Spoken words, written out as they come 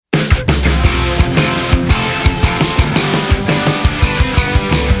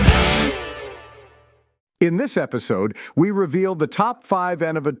In this episode, we reveal the top 5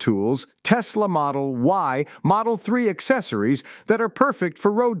 Ennovatools Tesla Model Y Model 3 accessories that are perfect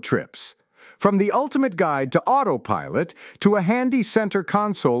for road trips. From the ultimate guide to Autopilot, to a handy center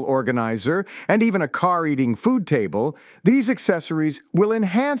console organizer, and even a car-eating food table, these accessories will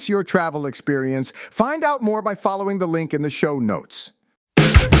enhance your travel experience. Find out more by following the link in the show notes.